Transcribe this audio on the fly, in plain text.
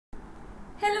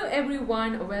Hello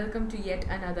everyone, welcome to yet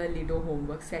another Lido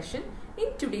homework session.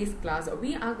 In today's class,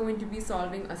 we are going to be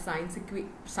solving a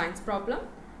science problem.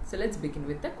 So let's begin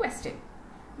with the question.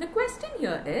 The question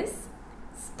here is,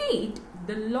 state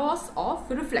the laws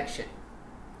of reflection.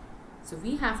 So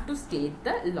we have to state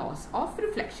the laws of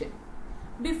reflection.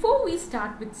 Before we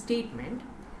start with statement,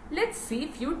 let's see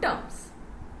few terms.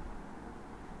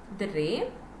 The ray,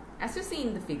 as you see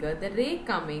in the figure, the ray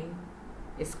coming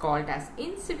is called as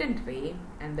incident ray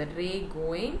and the ray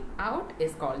going out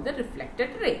is called the reflected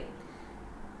ray,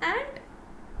 and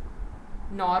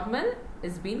normal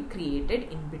is being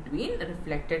created in between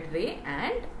reflected ray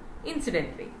and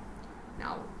incident ray.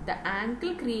 Now the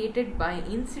angle created by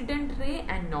incident ray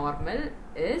and normal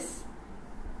is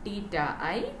theta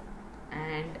I,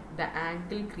 and the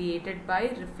angle created by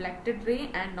reflected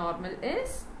ray and normal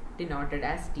is denoted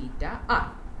as theta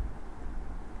R.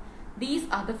 These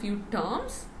are the few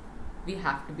terms we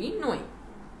have to be knowing.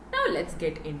 Now let's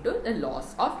get into the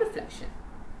laws of reflection.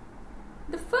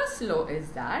 The first law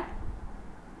is that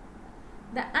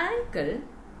the angle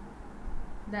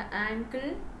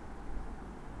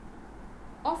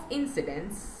of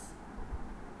incidence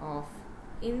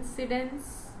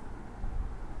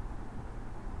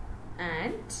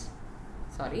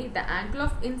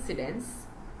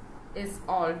is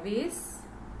always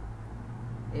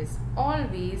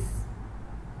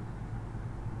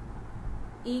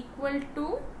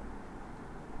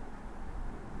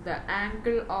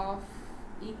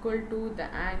equal to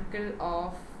the angle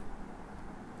of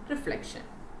reflection.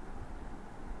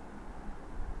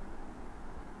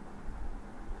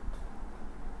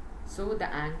 So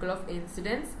the angle of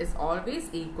incidence is always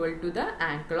equal to the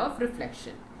angle of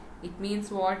reflection. It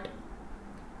means what?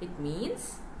 It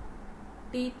means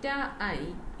theta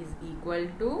I is equal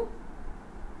to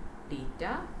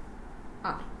theta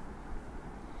R.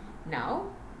 Now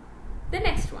the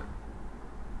next one.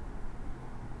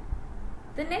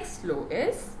 The next law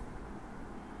is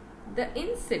the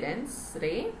incident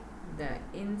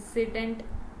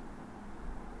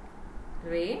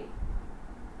ray,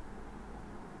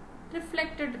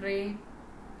 reflected ray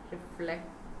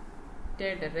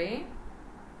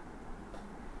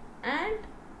and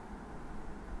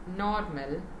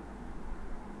normal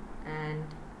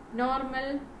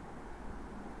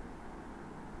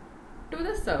to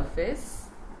the same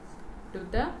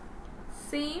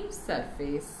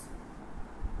surface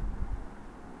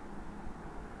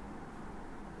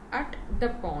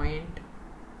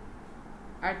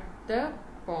at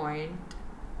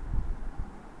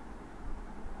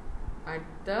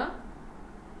the point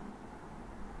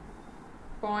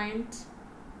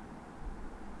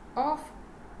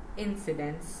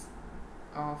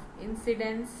of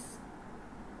incidence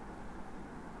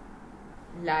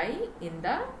lie in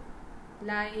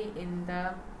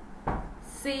the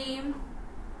same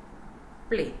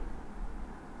plane.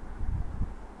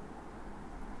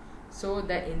 So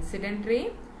the incident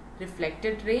ray,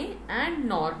 reflected ray and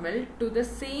normal to the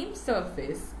same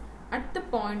surface at the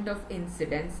point of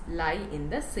incidence lie in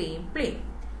the same plane.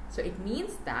 So it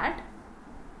means that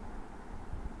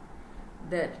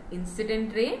the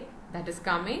incident ray that is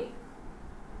coming,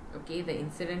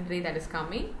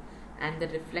 and the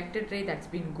reflected ray that's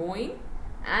been going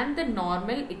and the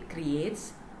normal it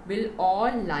creates will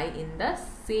all lie in the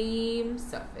same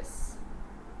surface.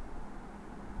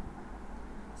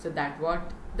 So that's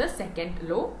what the second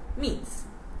law means.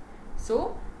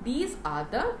 So these are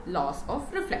the laws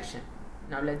of reflection.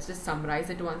 Now let's just summarize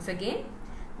it once again.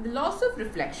 The laws of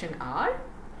reflection are: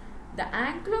 the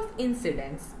angle of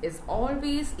incidence is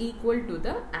always equal to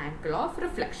the angle of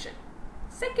reflection.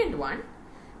 Second one,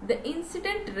 the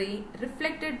incident ray,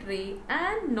 reflected ray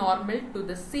and normal to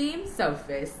the same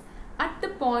surface at the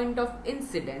point of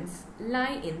incidence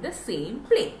lie in the same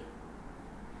plane.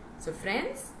 So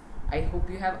friends, I hope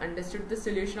you have understood the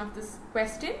solution of this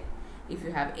question. If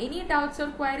you have any doubts or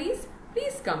queries,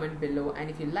 please comment below, and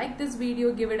if you like this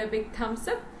video, give it a big thumbs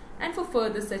up, and for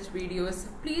further such videos,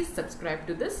 please subscribe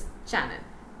to this channel.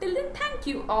 Till then, thank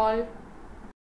you all.